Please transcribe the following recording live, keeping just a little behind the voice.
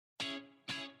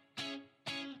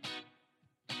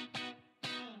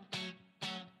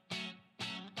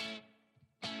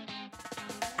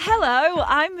Hello,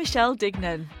 I'm Michelle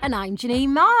Dignan. And I'm Janine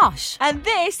Marsh. And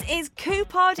this is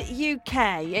Coupod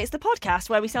UK. It's the podcast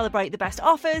where we celebrate the best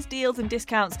offers, deals and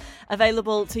discounts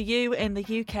available to you in the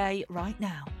UK right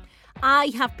now.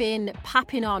 I have been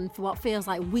papping on for what feels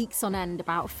like weeks on end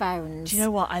about phones. Do you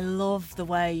know what? I love the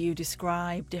way you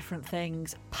describe different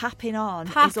things. Papping on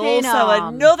is Papping also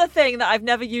on. another thing that I've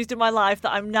never used in my life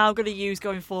that I'm now going to use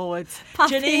going forwards.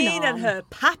 Papping Janine on. and her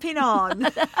papping on.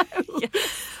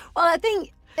 Well, I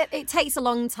think it takes a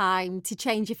long time to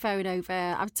change your phone over.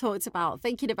 I've talked about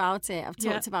thinking about it. I've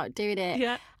talked about doing it.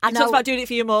 Yeah. I You talked about doing it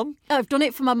for your mum. I've done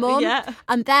it for my mum. Yeah.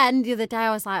 And then the other day I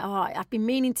was like, I've been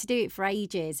meaning to do it for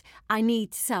ages. I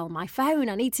need to sell my phone.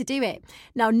 I need to do it.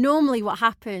 Now, normally what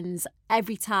happens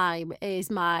every time is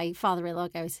my father-in-law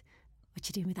goes, "What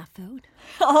you doing with that phone?"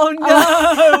 Oh,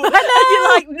 no. And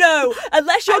you're like, no,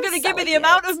 unless you're I'm going to give me the selling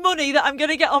amount it. of money that I'm going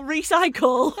to get on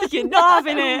recycle, you're not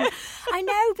having it. I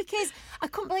know, because I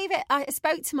couldn't believe it. I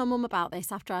spoke to my mum about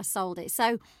this after I sold it.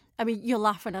 So, I mean, you'll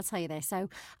laugh when I tell you this. So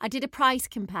I did a price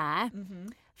compare,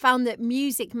 found that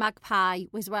Music Magpie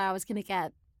was where I was going to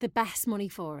get the best money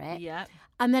for it. Yeah.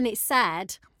 And then it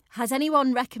said, has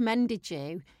anyone recommended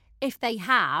you? If they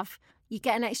have, you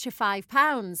get an extra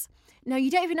 £5. Now,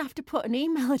 you don't even have to put an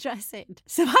email address in.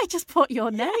 So I just put your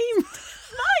name.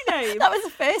 My name? That was the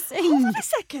first thing. Hold on a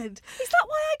second. Is that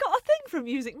why I got a thing from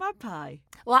Music Magpie?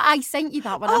 Well, I sent you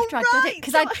that one Oh, after I did right. it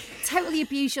because I totally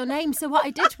abused your name. So what I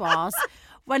did was,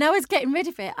 when I was getting rid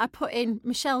of it, I put in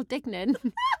Michelle Dignan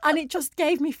and it just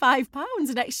gave me £5,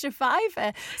 an extra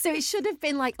 £5. So it should have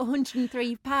been like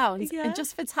 £103. Yeah. And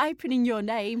just for typing in your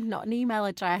name, not an email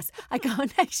address, I got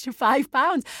an extra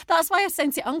 £5. That's why I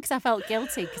sent it on, because I felt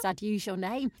guilty because I'd used your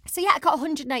name. So yeah, I got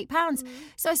 £108.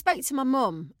 So I spoke to my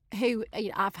mum, who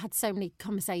I've had so many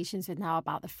conversations with now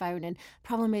about the phone. And the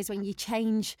problem is when you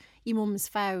change your mum's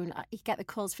phone, you get the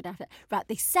calls for death. Right,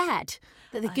 they said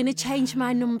that they're going to change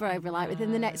my number over like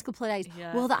within the next couple of days.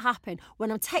 Yeah. Will that happen?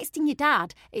 When I'm texting your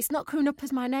dad, it's not coming up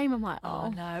as my name. I'm like, Oh,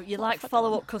 no. You're what like have I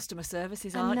follow-up customer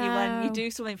services, aren't you, when you know. do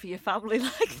something for your family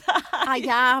like that? I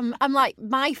am. I'm like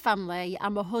my family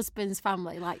and my husband's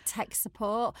family, like tech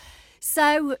support.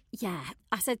 So, yeah,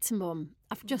 I said to Mum,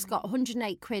 I've just got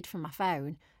 108 quid from my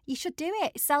phone. You should do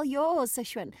it. Sell yours. So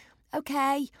she went,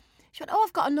 okay. She went,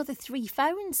 I've got another 3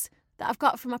 phones that I've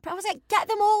got from my... I was like, get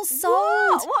them all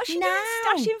sold. What's she now.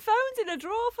 doing stashing phones in a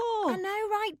drawer for? I know,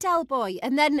 right, Del Boy?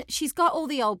 And then she's got all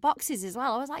the old boxes as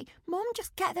well. I was like, Mum,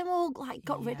 just get them all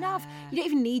got rid of. You don't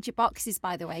even need your boxes,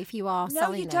 by the way, if you are No,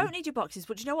 selling you them. don't need your boxes.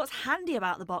 But do you know what's handy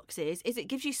about the boxes is it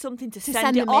gives you something to To send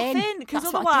send it them off in. Because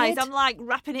That's what I otherwise did. I'm like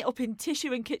wrapping it up in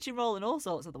tissue and kitchen roll and all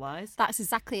sorts otherwise. That's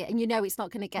exactly it. And you know it's not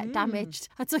going to get damaged.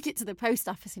 I took it to the post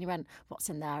office and he went, what's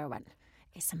in there? I went,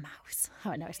 it's a mouse. I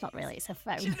went, no, it's not really. It's a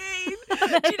phone.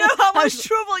 Janine, do you know how much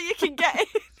trouble you can get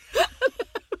in?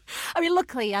 I mean,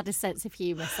 luckily he had a sense of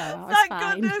humour, so I was Thank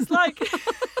fine. goodness, like,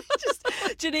 just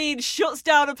Janine shuts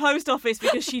down a post office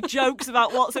because she jokes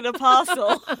about what's in a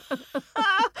parcel.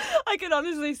 I can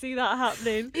honestly see that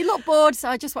happening. He looked bored, so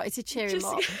I just wanted to cheer him Just-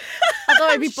 up. I thought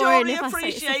it'd be I'm sure boring he if I said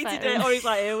it's a appreciated phone. it. Or he's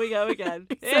like, here we go again.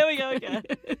 Here we go again.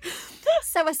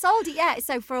 So I sold it, yeah.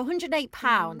 So for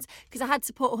 £108, because I had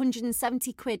to put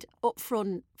 170 quid up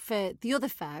front for the other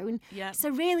phone. Yeah. So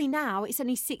really now it's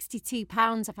only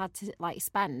 £62 I've had to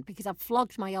spend because I've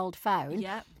flogged my old phone.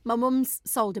 Yeah. My mum's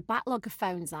sold a backlog of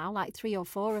phones now, like 3 or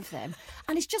 4 of them.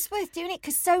 And it's just worth doing it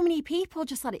because so many people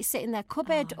just let it sit in their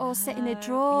cupboard or sit in a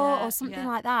drawer Yeah, or something yeah.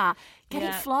 like that. Get it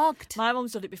Yeah. flogged. My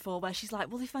mum's done it before where she's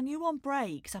like, well, if my new one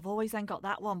breaks, I've always then got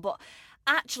that one. But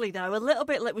actually, though, a little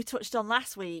bit like we touched on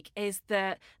last week is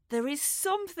that there is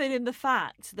something in the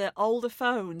fact that older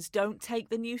phones don't take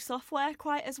the new software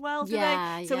quite as well, do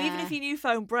Yeah, they? So even yeah. if your new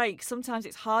phone breaks, sometimes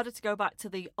it's harder to go back to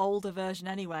the older version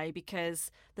anyway because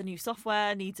the new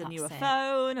software needs a newer it.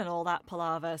 phone and all that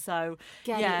palaver. So,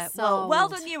 Get yeah, it well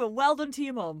sold. done you and well done to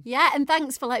your mum. Yeah, and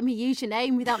thanks for letting me use your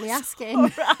name without me asking. All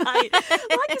right. Like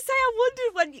I say, I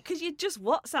wondered when, because you just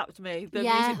WhatsApped me the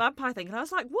Yeah. Music Magpie thing, and I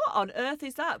was like, what on earth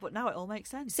is that? But now it all makes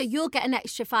sense. So you'll get an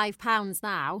extra £5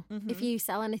 now Mm-hmm. if you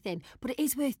sell anything. But it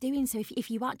is worth doing. So if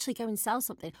you actually go and sell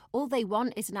something, all they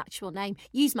want is an actual name.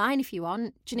 Use mine if you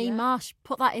want. Janine Yeah. Marsh.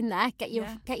 Put that in there. Get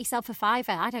yourself a £5.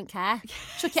 I don't care.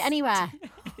 Chuck it anywhere.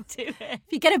 Do it. If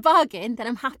you get a bargain, then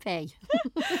I'm happy.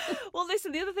 Well,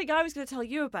 listen, the other thing I was going to tell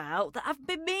you about that I've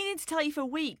been meaning to tell you for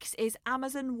weeks is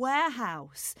Amazon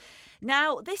Warehouse.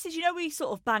 Now, this is, we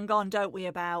sort of bang on, don't we,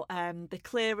 about the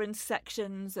clearance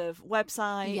sections of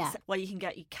websites where you can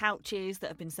get your couches that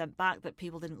have been sent back that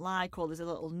people didn't like, or there's a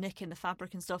little nick in the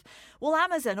fabric and stuff. Well,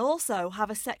 Amazon also have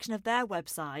a section of their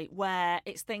website where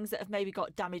it's things that have maybe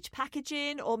got damaged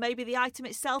packaging, or maybe the item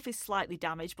itself is slightly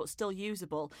damaged but still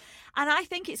usable. And I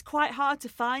think it's quite hard to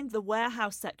find the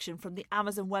warehouse section from the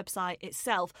Amazon website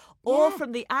itself or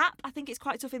from the app. I think it's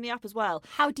quite tough in the app as well.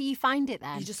 How do you find it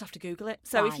then? You just have to Google it.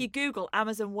 So if you Google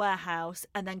Amazon Warehouse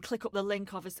and then click on the link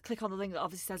that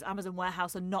obviously says Amazon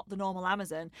Warehouse and not the normal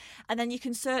Amazon, and then you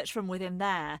can search from within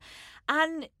there.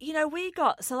 And, we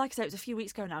got, so like I said, it was a few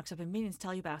weeks ago now because I've been meaning to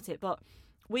tell you about it, but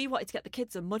we wanted to get the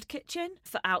kids a mud kitchen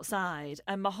for outside.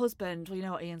 And my husband, well, you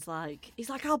know what Ian's like. He's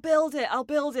like, I'll build it. I'll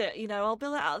build it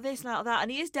out of this and out of that. And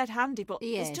he is dead handy, but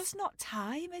there's just not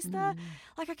time, is there?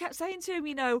 Like I kept saying to him,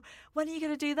 when are you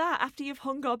going to do that? After you've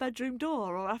hung our bedroom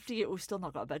door, or after we've still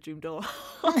not got a bedroom door.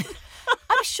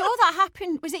 I'm sure that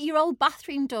happened. Was it your old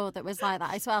bathroom door that was like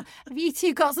that as well? Have you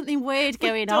two got something weird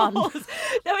going on? No,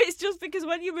 it's just because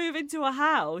when you move into a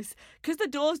house, because the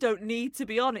doors don't need to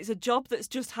be on, it's a job that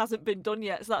just hasn't been done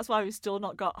yet. So that's why we've still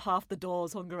not got half the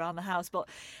doors hung around the house. But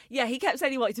yeah, he kept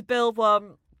saying he wanted to build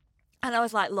one. And I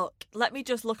was like, look, let me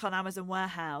just look on Amazon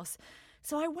Warehouse.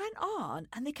 So I went on,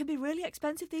 and they can be really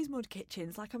expensive, these mud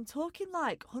kitchens. Like, I'm talking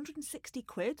like 160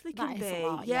 quid they can be. That is a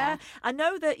lot, yeah. I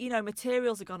know that,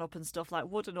 materials have gone up and stuff, like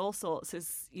wood and all sorts.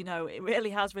 It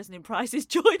really has risen in prices.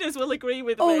 Joiners will agree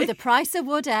with me. Oh, the price of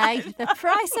wood, eh? The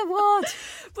price of wood.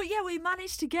 But yeah, we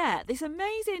managed to get this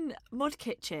amazing mud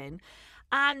kitchen.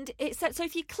 And it said, so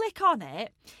if you click on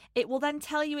it, it will then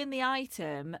tell you in the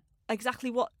item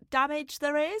exactly what damage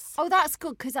there is. Oh, that's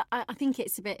good, because I think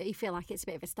you feel like it's a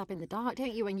bit of a stab in the dark,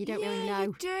 don't you, when you don't really know?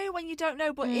 You do, when you don't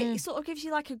know, but it sort of gives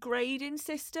you like a grading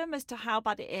system as to how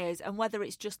bad it is, and whether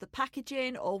it's just the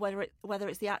packaging or whether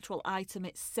it's the actual item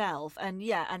itself, and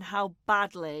how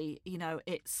badly,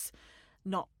 it's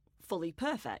not fully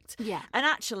perfect. Yeah. And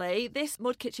actually, this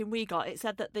mud kitchen we got, it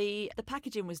said that the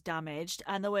packaging was damaged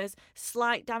and there was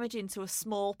slight damage into a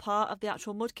small part of the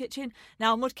actual mud kitchen.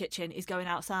 Now, a mud kitchen is going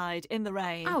outside in the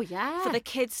rain. Oh, yeah. For the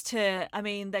kids to,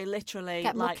 they literally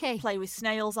play with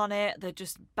snails on it. They're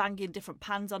just banging different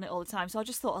pans on it all the time. So I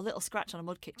just thought a little scratch on a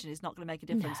mud kitchen is not going to make a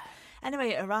difference. No.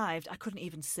 Anyway, it arrived. I couldn't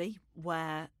even see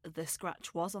where the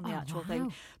scratch was on the actual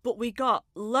thing. But we got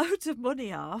loads of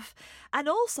money off. And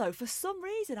also, for some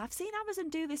reason, I've seen Amazon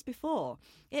do this before.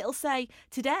 It'll say,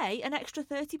 today, an extra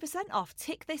 30% off.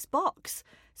 Tick this box.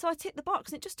 So I ticked the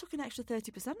box and it just took an extra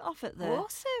 30% off at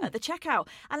the checkout.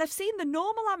 And I've seen the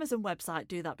normal Amazon website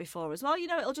do that before as well.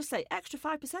 It'll just say, extra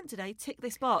 5% today, tick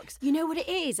this box. You know what it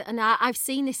is? And I've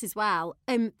seen this as well.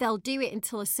 They'll do it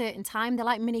until a certain time. They're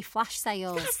like mini flash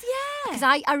sales. Yes, yeah.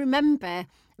 Because I remember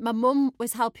my mum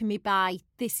was helping me buy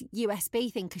this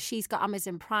USB thing because she's got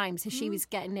Amazon Prime, so she was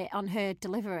getting it on her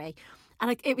delivery.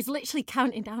 And it was literally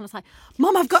counting down. I was like,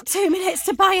 Mum, I've got 2 minutes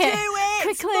to buy it. Do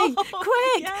it! Quickly,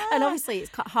 quick. Yeah. And obviously it's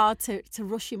quite hard to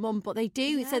rush your mum, but they do.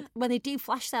 Yeah. So when they do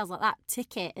flash sales like that,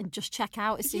 tick it and just check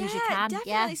out as soon as you can.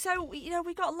 Definitely. Yeah, So,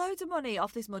 we got loads of money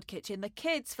off this mud kitchen. The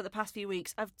kids for the past few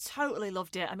weeks have totally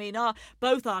loved it.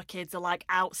 Both our kids are like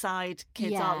outside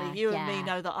kids, aren't they? You and me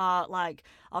know that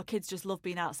our kids just love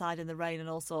being outside in the rain and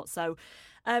all sorts. So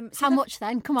how much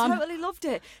then? Come on. Totally loved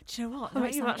it. Do you know what? Now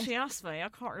you actually asked me, I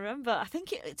can't remember. I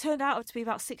think it turned out to be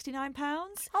about £69.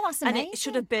 Oh, that's amazing. And it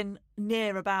should have been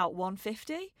near about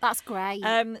 £150. That's great.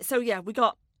 So yeah, we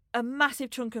got a massive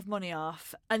chunk of money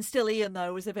off, and still Ian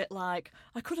though was a bit like,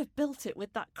 I could have built it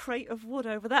with that crate of wood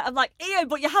over there. I'm like, Ian,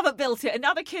 but you haven't built it, and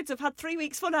now the kids have had 3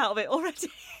 weeks fun out of it already.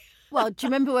 Well, do you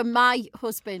remember when my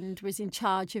husband was in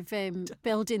charge of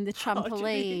building the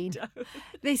trampoline?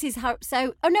 This is how.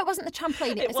 So, oh no, it wasn't the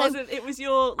trampoline. It wasn't. It was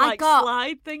your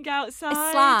slide thing outside.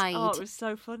 A slide. Oh, it was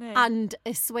so funny. And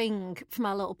a swing for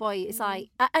my little boy. It's like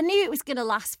I knew it was going to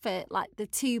last for like the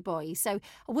two boys, so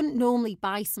I wouldn't normally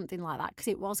buy something like that because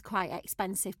it was quite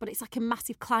expensive. But it's like a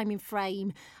massive climbing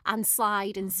frame and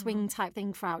slide and swing type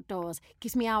thing for outdoors.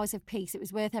 Gives me hours of peace. It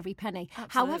was worth every penny.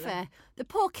 Absolutely. However, the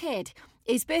poor kid.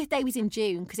 His birthday was in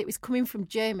June because it was coming from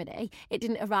Germany. It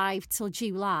didn't arrive till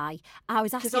July. I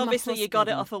was asking because obviously you got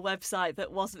it off a website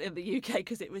that wasn't in the UK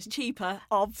because it was cheaper.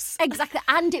 Exactly,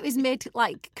 and it was mid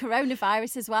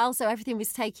coronavirus as well, so everything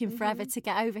was taking forever to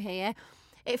get over here.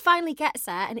 It finally gets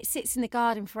there and it sits in the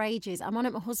garden for ages. I'm on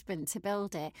at my husband to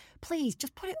build it. Please,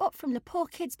 just put it up from the poor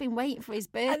kid's been waiting for his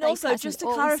birthday. And also, just to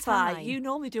clarify, you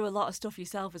normally do a lot of stuff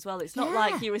yourself as well. It's not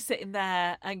like you were sitting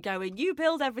there and going, you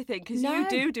build everything, because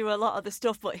you do a lot of the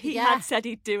stuff, but he had said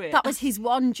he'd do it. That was his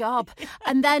one job.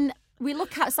 And then we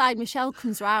look outside, Michelle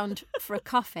comes round for a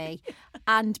coffee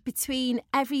and between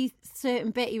every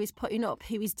certain bit he was putting up,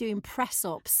 he was doing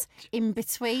press-ups in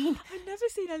between. I've never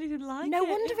seen anything like No it.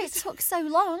 wonder it took so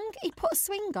long. He'd put a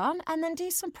swing on and then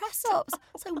do some press-ups.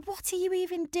 So what are you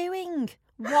even doing?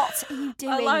 What are you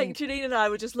doing? Janine and I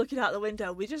were just looking out the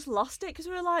window. We just lost it because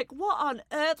we were like, what on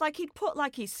earth? Like, he'd put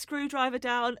like his screwdriver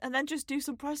down and then just do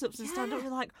some press-ups and stand up. We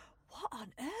were like, what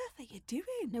on earth are you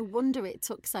doing? No wonder it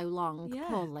took so long. Yeah.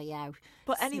 Poor Leo.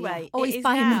 But anyway, always it is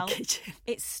buying now, the kitchen.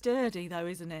 It's sturdy though,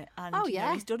 isn't it? And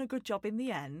he's done a good job in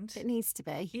the end. It needs to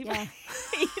be. Even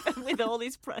with all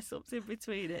these press-ups in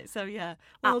between it. So yeah,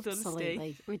 well done, Steve.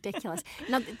 Absolutely ridiculous.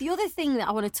 Now, the other thing that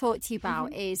I want to talk to you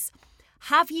about is,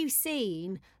 have you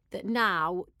seen that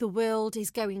now the world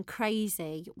is going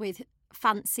crazy with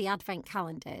fancy advent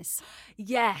calendars?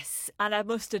 Yes, and I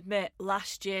must admit,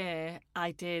 last year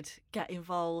I did get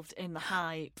involved in the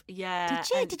hype. Yeah. Did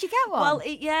you? Did you get one? Well,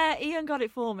 Ian got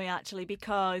it for me actually,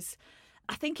 because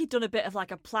I think he'd done a bit of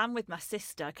like a plan with my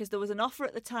sister, because there was an offer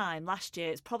at the time last year.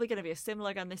 It's probably going to be a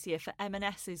similar again this year for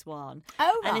M&S's one.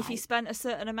 Oh, right. And if you spent a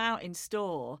certain amount in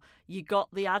store, you got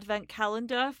the advent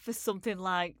calendar for something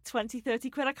like 20, 30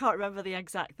 quid. I can't remember the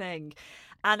exact thing.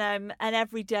 And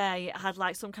every day it had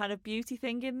like some kind of beauty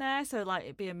thing in there. So like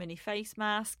it'd be a mini face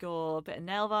mask or a bit of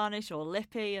nail varnish or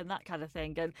lippy and that kind of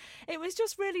thing. And it was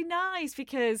just really nice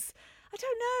because, I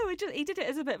don't know, he did it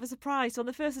as a bit of a surprise. So on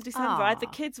the 1st of December, I had the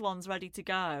kids' ones ready to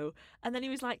go. And then he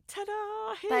was like,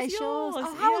 ta-da, here's yours.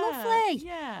 Oh, how lovely.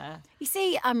 Yeah. You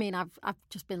see, I mean, I've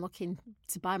just been looking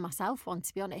to buy myself one,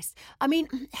 to be honest. I mean,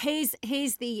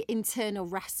 here's the internal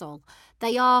wrestle.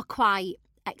 They are quite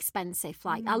expensive.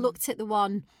 Like, I looked at the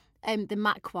one, the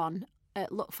MAC one,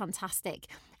 looked fantastic.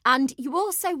 And you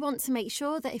also want to make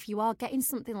sure that if you are getting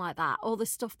something like that, all the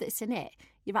stuff that's in it,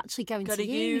 you're actually going to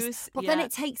use. But then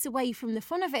it takes away from the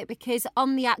fun of it, because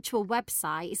on the actual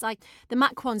website, it's like the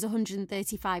MAC one's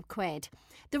 135 quid.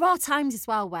 There are times as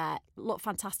well where Look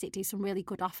Fantastic do some really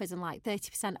good offers and like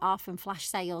 30% off and flash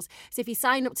sales. So if you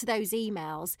sign up to those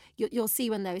emails, you'll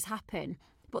see when those happen.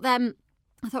 But then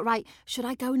I thought, right, should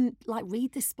I go and like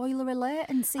read the spoiler alert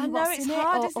and see what's in it? I know, it's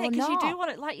hard, isn't it? Because you not? do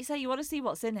want to, like you say, you want to see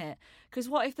what's in it. Because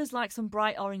what if there's like some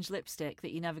bright orange lipstick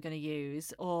that you're never going to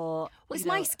use? Or well, it's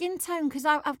my skin tone, because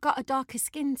I've got a darker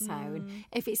skin tone.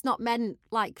 If it's not meant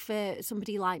like for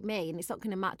somebody like me and it's not going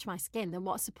to match my skin, then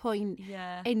what's the point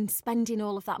in spending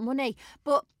all of that money?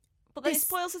 But then it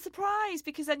spoils the surprise,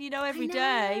 because then you know every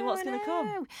day what's going to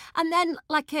come. And then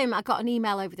like I got an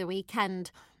email over the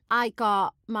weekend. I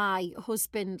got my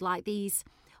husband like these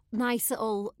nice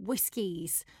little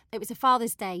whiskies. It was a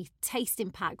Father's Day tasting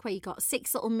pack where you got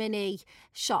 6 little mini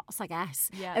shots, I guess,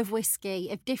 of whiskey,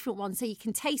 of different ones. So you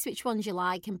can taste which ones you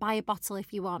like and buy a bottle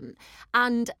if you want.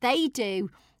 And they do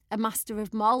a Master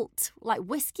of Malt, like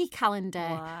whiskey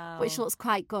calendar, which looks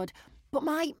quite good. But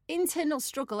my internal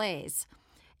struggle is,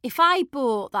 if I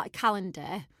bought that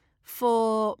calendar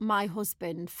for my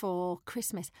husband for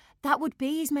Christmas, that would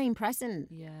be his main present.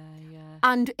 Yeah.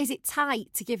 And is it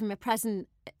tight to give him a present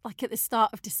like at the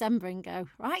start of December and go,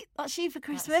 right, that's you for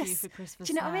Christmas? That's you for Christmas.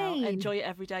 Do you know what I mean? Enjoy it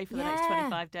every day for the next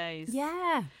 25 days.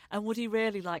 Yeah. And would he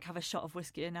really like have a shot of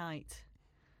whiskey a night?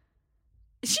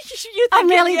 I'm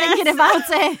really thinking about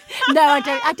it. No,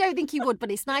 I don't think you would,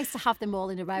 but it's nice to have them all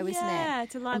in a row, isn't it? Yeah,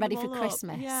 to line I'm ready them for all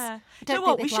Christmas. Up. Yeah. You know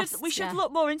what? We should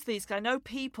look more into these, because I know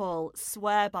people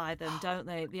swear by them, don't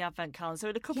they? The advent calendar. So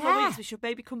in a couple of weeks, we should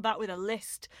maybe come back with a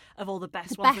list of all the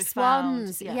best ones we've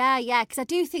found. Yeah, because I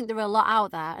do think there are a lot out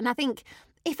there, and I think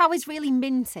if I was really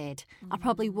minted, I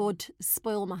probably would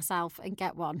spoil myself and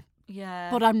get one. Yeah,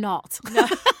 but I'm not. No.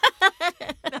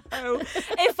 No.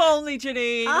 If only,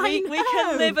 Janine. We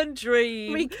can live and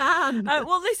dream. We can.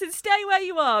 Well, listen, stay where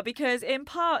you are, because in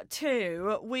part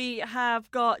 2, we have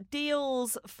got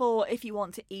deals for if you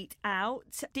want to eat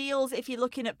out. Deals if you're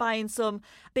looking at buying some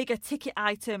bigger ticket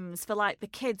items for like the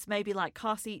kids, maybe like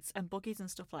car seats and buggies and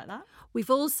stuff like that.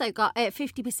 We've also got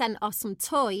 50% off some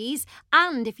toys.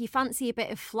 And if you fancy a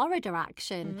bit of Florida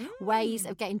action, ways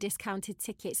of getting discounted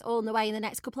tickets all on the way in the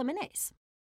next couple of minutes.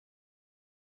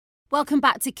 Welcome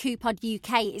back to Coupod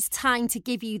UK. It's time to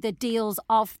give you the deals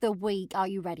of the week. Are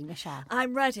you ready, Michelle?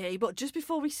 I'm ready, but just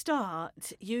before we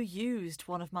start, you used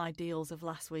one of my deals of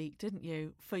last week, didn't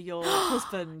you, for your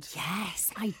husband?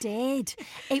 Yes, I did.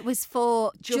 It was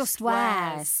for Just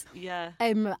Wears. Yeah.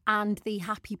 And the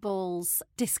Happy Balls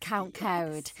discount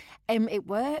code. It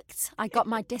worked. I got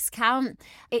my discount.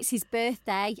 It's his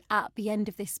birthday at the end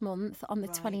of this month on the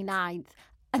 29th.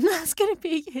 And that's going to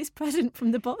be his present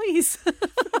from the boys.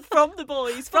 From the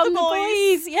boys. From the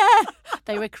boys, yeah.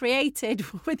 They were created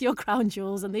with your crown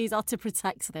jewels and these are to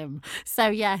protect them. So,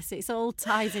 yes, it's all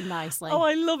ties in nicely. Oh,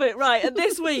 I love it. Right, and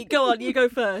this week, go on, you go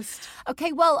first.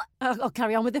 Okay, well, I'll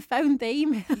carry on with the phone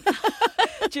theme.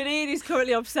 Janine is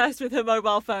currently obsessed with her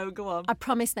mobile phone. Go on. I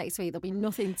promise next week there'll be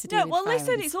nothing to do No, with well, phones.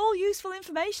 listen, it's all useful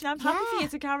information. I'm happy for you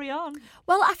to carry on.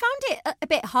 Well, I found it a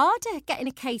bit harder getting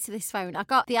a case of this phone. I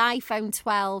got the iPhone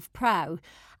 12 Pro,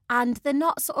 and they're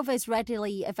not sort of as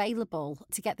readily available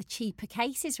to get the cheaper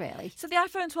cases, really. So the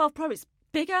iPhone 12 Pro, it's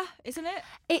bigger, isn't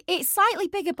it? It's slightly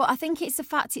bigger, but I think it's the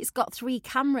fact it's got 3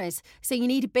 cameras, so you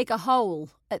need a bigger hole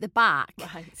at the back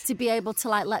to be able to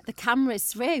let the cameras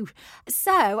through.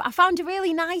 So I found a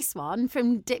really nice one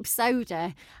from Dip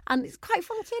Soda, and it's quite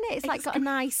funky, isn't it? It's got a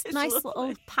nice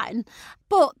little pattern.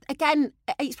 But again,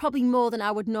 it's probably more than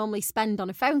I would normally spend on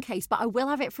a phone case, but I will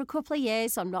have it for a couple of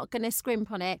years, so I'm not going to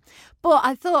scrimp on it. But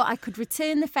I thought I could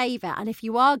return the favour, and if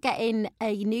you are getting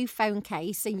a new phone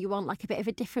case and you want a bit of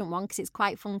a different one because it's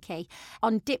quite funky,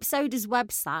 on Dip Soda's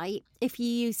website, if you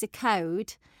use the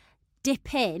code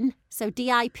DIPIN, so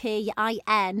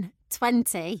DIPIN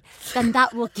 20, then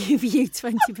that will give you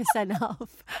 20%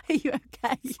 off. Are you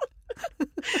okay?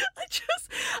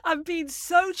 I'm being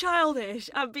so childish.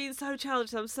 I'm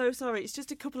so sorry. It's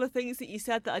just a couple of things that you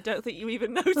said that I don't think you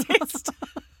even noticed.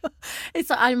 It's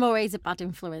I'm always a bad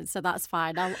influence, so that's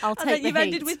fine. I'll take the heat. And then you've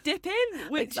ended with dip in,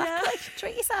 which exactly.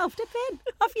 Treat yourself, dip in.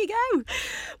 Off you go.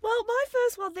 Well, my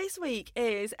first one this week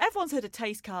is everyone's heard of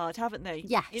Taste Card, haven't they?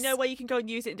 Yes. You know, where you can go and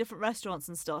use it in different restaurants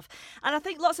and stuff. And I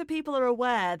think lots of people are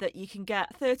aware that you can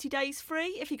get 30 days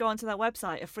free if you go onto their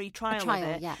website, a free trial of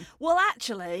it. Yeah. Well,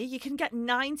 actually, you can get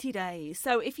 90 days.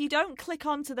 So if you don't click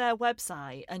onto their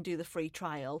website and do the free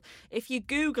trial, if you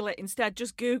Google it instead,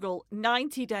 just Google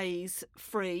 90 days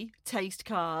free Taste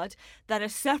Card, then a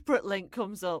separate link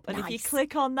comes up, and if you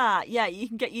click on that, you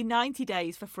can get you 90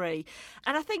 days for free.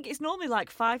 And I think it's normally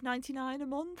like $5.99 a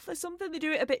month or something. They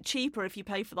do it a bit cheaper if you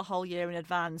pay for the whole year in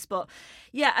advance. But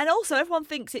yeah, and also everyone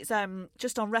thinks it's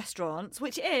just on restaurants,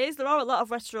 which it is. There are a lot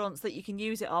of restaurants that you can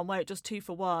use it on where it does 2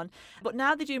 for 1. But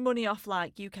now they do money off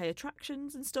like UK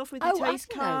attractions and stuff with the Taste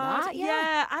Card. That,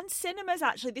 yeah, and cinemas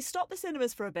actually. They stopped the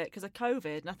cinemas for a bit because of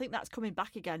COVID, and I think that's coming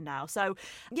back again now. So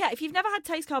yeah, if you've never had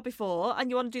Taste Card before and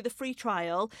you want to do the free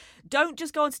trial, don't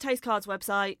just go onto Taste Card's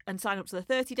website and sign up to the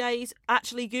 30 days.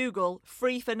 Actually Google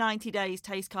free for 90 days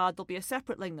Taste Card. There'll be a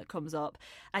separate link that comes up,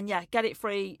 and get it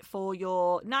free for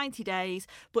your 90 days.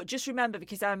 But just remember,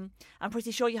 because I'm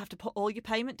pretty sure you have to put all your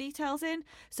payment details in,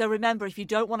 so remember, if you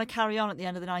don't want to carry on at the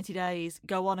end of the 90 days,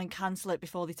 go on and cancel it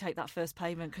before they take that first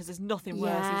payment, because there's nothing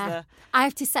worse, is there? I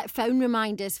have to set phone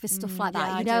reminders for stuff like that.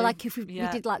 I do. Like if we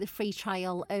did like the free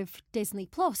trial of Disney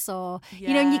Plus, or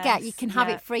and you can have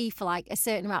it free for like a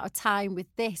certain amount of time with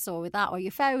this or with that, or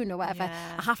your phone or whatever.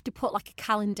 I have to put like a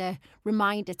calendar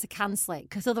reminder to cancel it,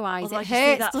 because otherwise it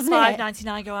hurts, doesn't it?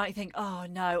 $5.99 go out, you think, oh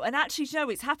no. And actually,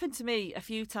 it's happened to me a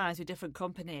few times with different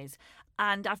companies,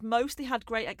 and I've mostly had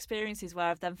great experiences where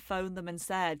I've then phoned them and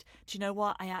said, do you know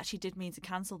what, I actually did mean to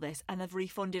cancel this, and they've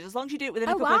refunded, as long as you do it within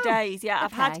a couple of days.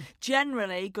 I've had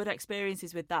generally good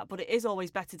experiences with that, but it is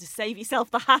always better to save yourself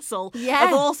the hassle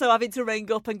of also having to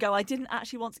ring up and go, I didn't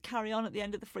actually want to carry on at the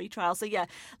end of the free trial. So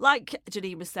like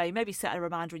Janine was saying, maybe set a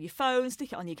reminder on your phone,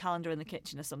 stick it on your calendar in the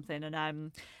kitchen or something,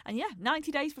 and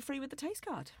 90 days for free with the Taste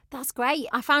Card. That's great.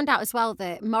 I found out as well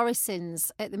that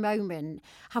Morrison's at the moment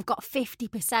have got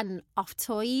 50% off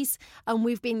toys, and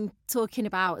we've been talking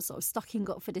about sort of stocking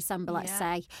up for December, let's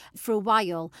say, for a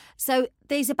while. So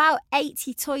there's about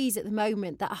 80 toys at the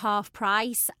moment that are half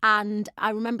price, and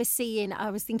I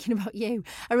was thinking about you,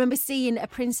 I remember seeing a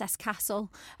Princess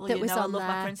Castle that was on I love there.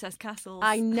 my Princess Castles.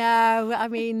 I know. I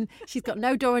mean, she's got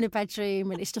no door in her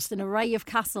bedroom, and it's just an array of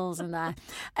castles in there.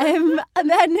 And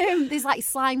then there's like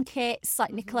slime kits,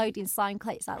 like Nickelodeon slime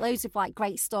kits, like loads of like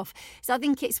great stuff. So I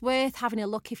think it's worth having a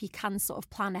look if you can sort of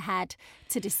plan ahead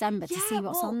to December to see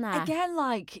what's on there. Again,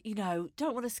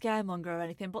 don't want to scaremonger or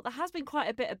anything, but there has been quite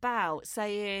a bit about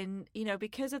saying,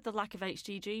 because of the lack of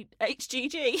HGV,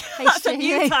 that's a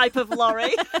new type of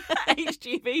lorry,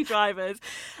 HGV drivers,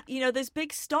 there's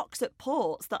big stocks at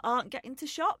ports that aren't getting to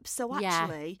shops. So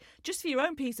actually, just for your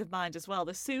own peace of mind as well,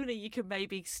 the sooner you can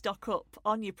maybe stock up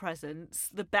on your presents,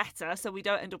 the better, so we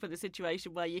don't end up in a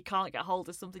situation where you can't get hold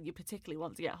of something you particularly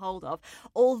want to get hold of.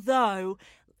 Although,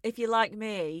 if you're like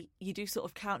me, you do sort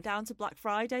of count down to Black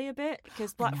Friday a bit,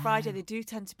 because Black Friday, they do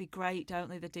tend to be great, don't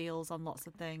they, the deals on lots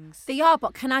of things. They are,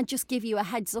 but can I just give you a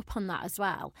heads up on that as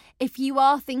well? If you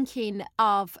are thinking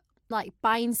of like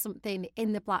buying something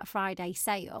in the Black Friday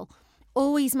sale,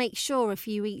 always make sure a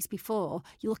few weeks before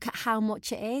you look at how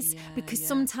much it is, because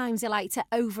sometimes they like to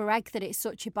over-egg that it's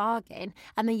such a bargain,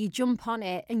 and then you jump on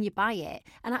it and you buy it,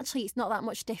 and actually it's not that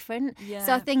much different.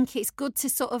 So I think it's good to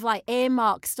sort of like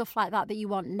earmark stuff like that you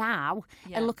want now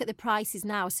and look at the prices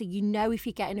now, so you know if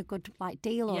you're getting a good like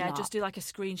deal or not. Yeah, just do like a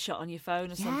screenshot on your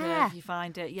phone or something if you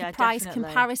find it. Yeah, the price definitely.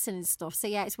 comparison and stuff. So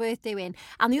yeah, it's worth doing.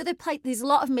 And the other place, there's a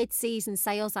lot of mid-season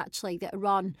sales actually that are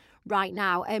on right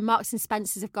now. Marks and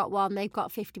Spencer's have got one. They've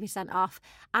got 50% off.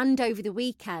 And over the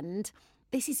weekend,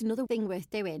 this is another thing worth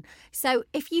doing. So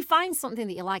if you find something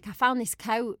that you like, I found this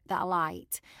coat that I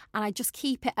liked, and I just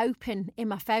keep it open in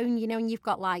my phone, you know, and you've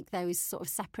got like those sort of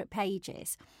separate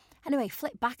pages. Anyway,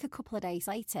 flip back a couple of days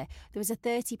later, there was a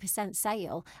 30%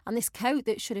 sale, and this coat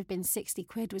that should have been 60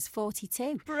 quid was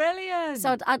 42. Brilliant.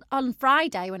 So on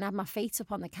Friday, when I had my feet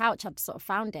up on the couch, I'd sort of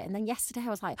found it. And then yesterday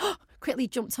I was like, quickly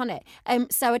jumped on it.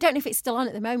 So I don't know if it's still on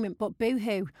at the moment, but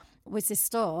Boohoo was the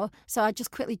store. So I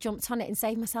just quickly jumped on it and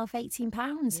saved myself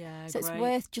 £18. Yeah, so great. It's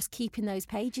worth just keeping those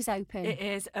pages open. It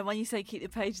is. And when you say keep the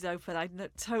pages open, I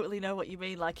totally know what you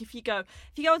mean. Like if you go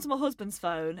onto my husband's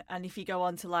phone, and if you go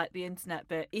onto like the internet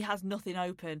bit, he has nothing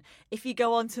open. If you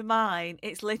go onto mine,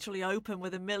 it's literally open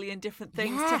with a million different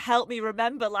things to help me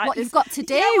remember like what you've got to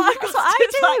do. That's what I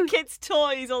do. Like kids'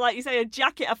 toys, or like you say, a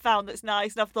jacket I found that's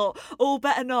nice, and I've thought, oh,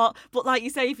 better not. But like you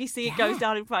say, if you see it goes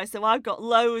down in price, so I've got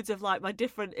loads of like my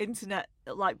different internet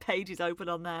like pages open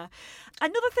on there.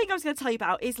 Another thing I was going to tell you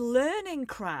about is Learning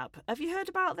Crab. Have you heard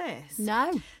about this?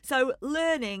 No. So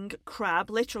Learning Crab,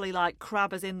 literally like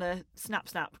crab as in the snap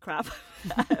crab.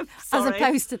 As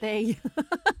opposed to the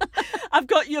I've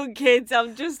got young kids.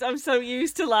 I'm so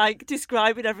used to like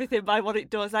describing everything by what it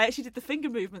does. I actually did the finger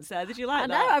movements there. Did you like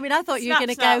that? I know. I mean, I thought you were going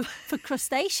to go for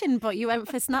crustacean, but you went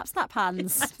for snap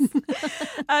hands.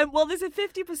 Well, there's a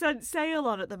 50% sale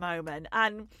on at the moment,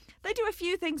 and they do a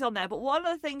few things on there, but one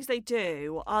of the things they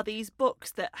do are these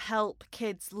books that help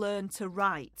kids learn to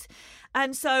write.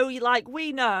 And so, like,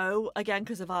 we know, again,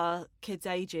 because of our kids'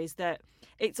 ages, that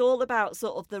it's all about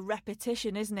sort of the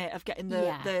repetition, isn't it, of getting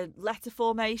the letter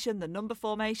formation, the number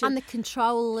formation. And the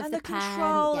control of and the the pen.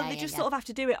 control, and they just sort of have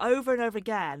to do it over and over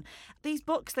again. These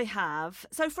books they have,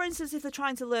 so for instance, if they're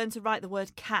trying to learn to write the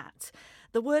word cat,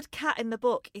 the word cat in the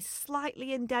book is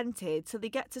slightly indented, so they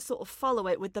get to sort of follow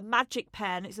it with the magic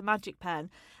pen. It's a magic pen.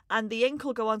 And the ink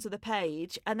will go onto the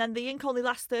page, and then the ink only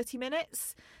lasts 30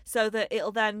 minutes, so that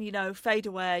it'll then, you know, fade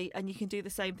away, and you can do the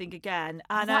same thing again.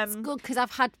 And that's good, because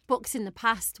I've had books in the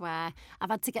past where I've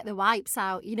had to get the wipes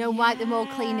out, you know, wipe them all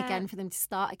clean again for them to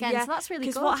start again. So that's really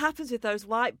good. Because what happens with those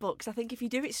white books, I think if you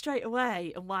do it straight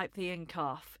away and wipe the ink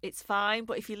off, it's fine.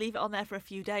 But if you leave it on there for a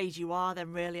few days, you are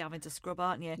then really having to scrub,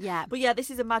 aren't you? Yeah. But yeah, this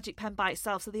is a magic pen by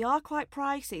itself, so they are quite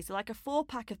pricey. So like a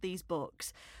 4-pack of these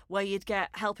books, where you'd get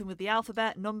helping with the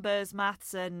alphabet, numbers,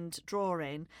 maths and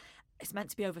drawing, it's meant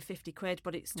to be over 50 quid,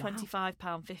 but it's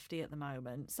 £25.50 at the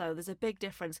moment. So there's a big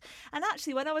difference. And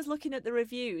actually, when I was looking at the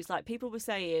reviews, like people were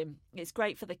saying it's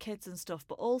great for the kids and stuff,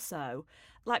 but also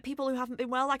like people who haven't been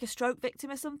well, like a stroke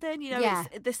victim or something, you know,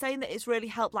 they're saying that it's really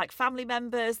helped like family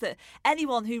members, that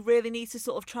anyone who really needs to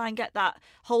sort of try and get that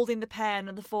holding the pen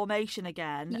and the formation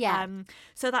again. Yeah.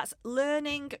 So that's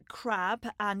Learning Crab,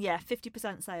 and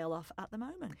 50% sale off at the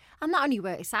moment. And that only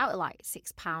works out at like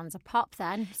 £6 a pop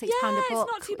then. £6 a book. It's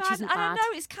not too bad. And I know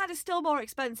it's kind of still more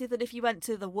expensive than if you went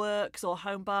to the Works or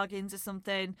Home Bargains or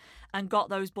something and got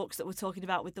those books that we're talking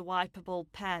about with the wipeable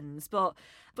pens. But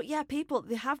yeah, people,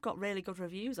 they have got really good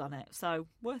reviews on it, so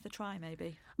worth a try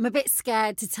maybe. I'm a bit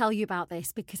scared to tell you about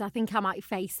this because I think I might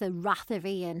face the wrath of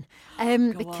Ian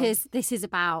because this is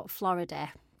about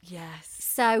Florida. Yes.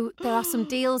 So there are some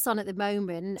deals on at the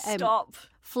moment. Stop.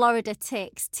 Florida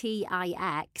Tix,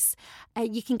 Tix.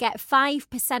 You can get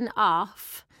 5%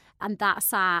 off. And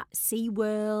that's at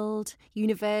SeaWorld,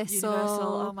 Universal,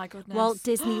 oh my goodness, Walt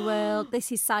Disney World.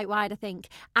 This is site-wide, I think.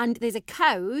 And there's a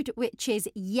code, which is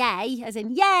YAY, as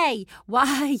in yay,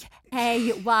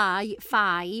 YAY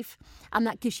 5. And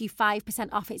that gives you 5%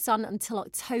 off. It's on until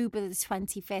October the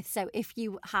 25th. So if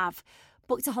you have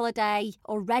booked a holiday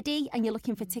already and you're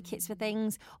looking for tickets for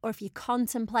things, or if you're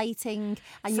contemplating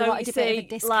and you want a bit of a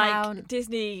discount. Like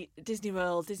Disney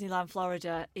World, Disneyland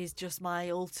Florida is just my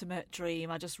ultimate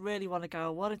dream. I just really want to go. I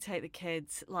want to take the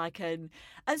kids, and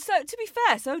so to be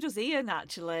fair, so does Ian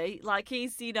actually. Like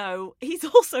he's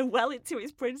also well into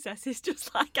his princesses,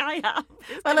 just like I am.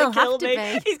 Well, he'll have to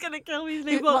be. He's going to kill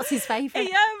me. What's his favourite?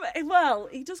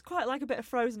 He does quite like a bit of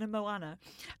Frozen and Moana.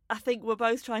 I think we're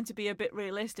both trying to be a bit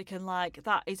realistic and like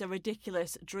think that is a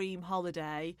ridiculous dream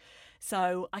holiday.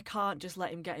 So I can't just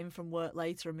let him get in from work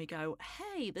later and me go,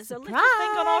 hey, there's a little thing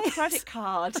on our credit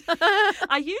card.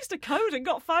 I used a code and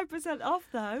got 5% off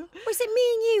though. Was it me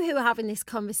and you who were having this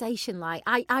conversation? Like,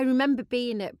 I remember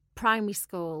being at primary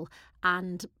school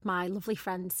and my lovely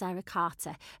friend Sarah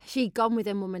Carter, she'd gone with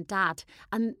her mum and dad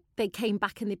and they came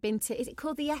back and they'd been to, is it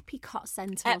called the Epcot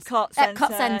Centre? Epcot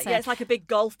Centre. Yeah, it's like a big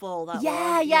golf ball, that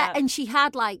one. Yeah. And she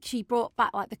had she brought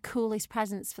back the coolest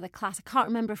presents for the class. I can't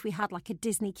remember if we had a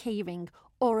Disney keyring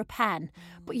or a pen,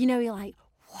 but you're like,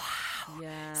 wow,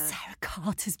 Sarah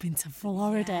Carter's been to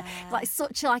Florida. Yeah.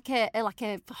 Such a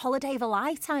holiday of a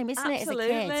lifetime, isn't it?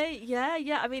 Absolutely. As a kid?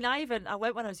 Yeah. I mean, I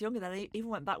went when I was younger. Then I even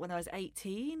went back when I was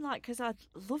 18, because I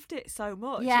loved it so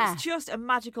much. Yeah. It's just a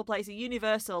magical place.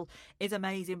 Universal is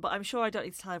amazing, but I'm sure I don't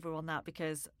need to tell everyone that,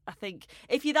 because I think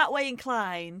if you're that way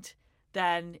inclined,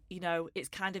 then, it's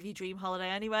kind of your dream holiday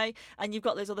anyway. And you've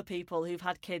got those other people who've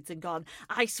had kids and gone,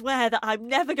 I swear that I'm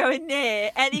never going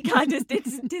near any kind of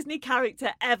Disney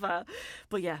character ever.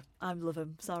 But yeah, I love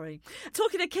them. Sorry.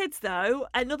 Talking to kids, though,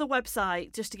 another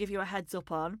website, just to give you a heads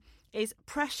up on, is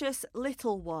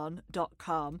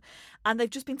PreciousLittleOne.com, and they've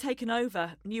just been taken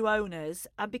over, new owners,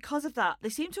 and because of that they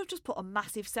seem to have just put a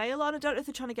massive sale on. I don't know if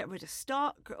they're trying to get rid of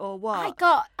stock or what.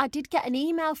 I did get an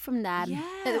email from them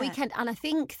at the weekend, and I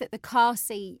think that the car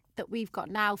seat that we've got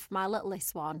now for my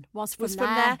littlest one was from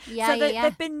there. Yeah,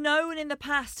 they've been known in the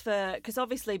past for, because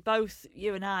obviously both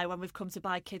you and I, when we've come to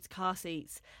buy kids' car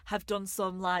seats, have done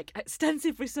some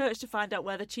extensive research to find out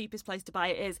where the cheapest place to buy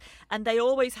it is, and they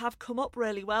always have come up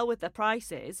really well with their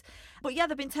prices. But yeah,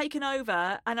 they've been taken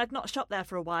over, and I'd not shopped there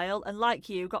for a while, and like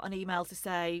you, got an email to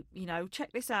say,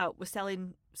 check this out, we're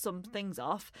selling some things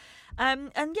off. And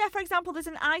yeah, for example, there's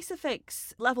an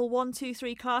Isofix level 1, 2,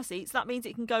 3 car seats. That means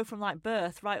it can go from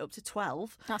birth right up to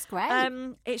 12. That's great.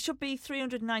 It should be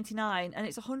 $399 and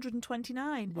it's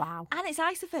 $129. Wow. And it's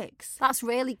Isofix. That's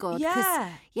really good. Yeah.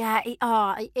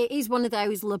 It is one of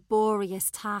those laborious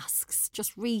tasks,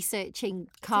 just researching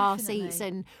car seats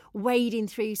and wading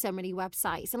through so many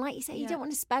websites. And like you say, you don't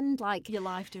want to spend your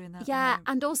life doing that. Yeah,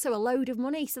 and also a load of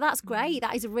money. So that's great.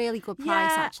 That is a really good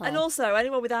price, actually. And also,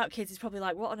 anyone without kids is probably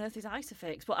like, what on earth is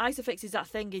Isofix? But Isofix is that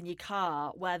thing in your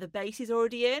car where the base is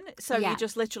already in, so you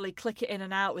just literally click it in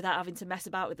and out without having to mess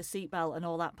about with the seatbelt and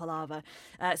all that palaver.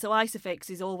 So Isofix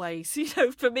is always,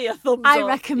 for me, a thumbs up. I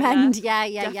recommend,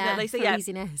 definitely. So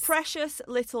easiness.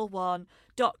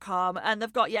 PreciousLittleOne.com, and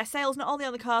they've got sales not only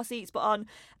on the car seats but on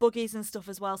buggies and stuff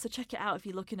as well. So check it out if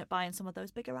you're looking at buying some of those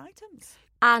bigger items.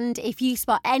 And if you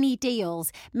spot any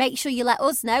deals, make sure you let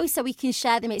us know so we can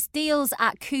share them. It's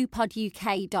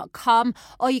deals@coupoduk.com,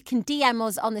 or you can DM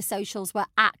us on the socials. We're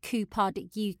at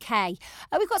coupoduk.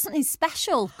 We've got something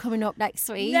special coming up next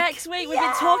week. We've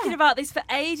been talking about this for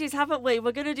ages, haven't we?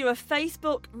 We're going to do a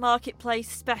Facebook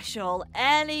Marketplace special.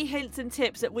 Any hints and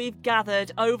tips that we've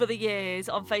gathered over the years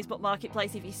on Facebook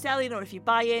Marketplace, if you're selling or if you're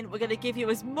buying, we're going to give you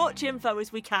as much info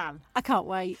as we can. I can't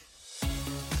wait.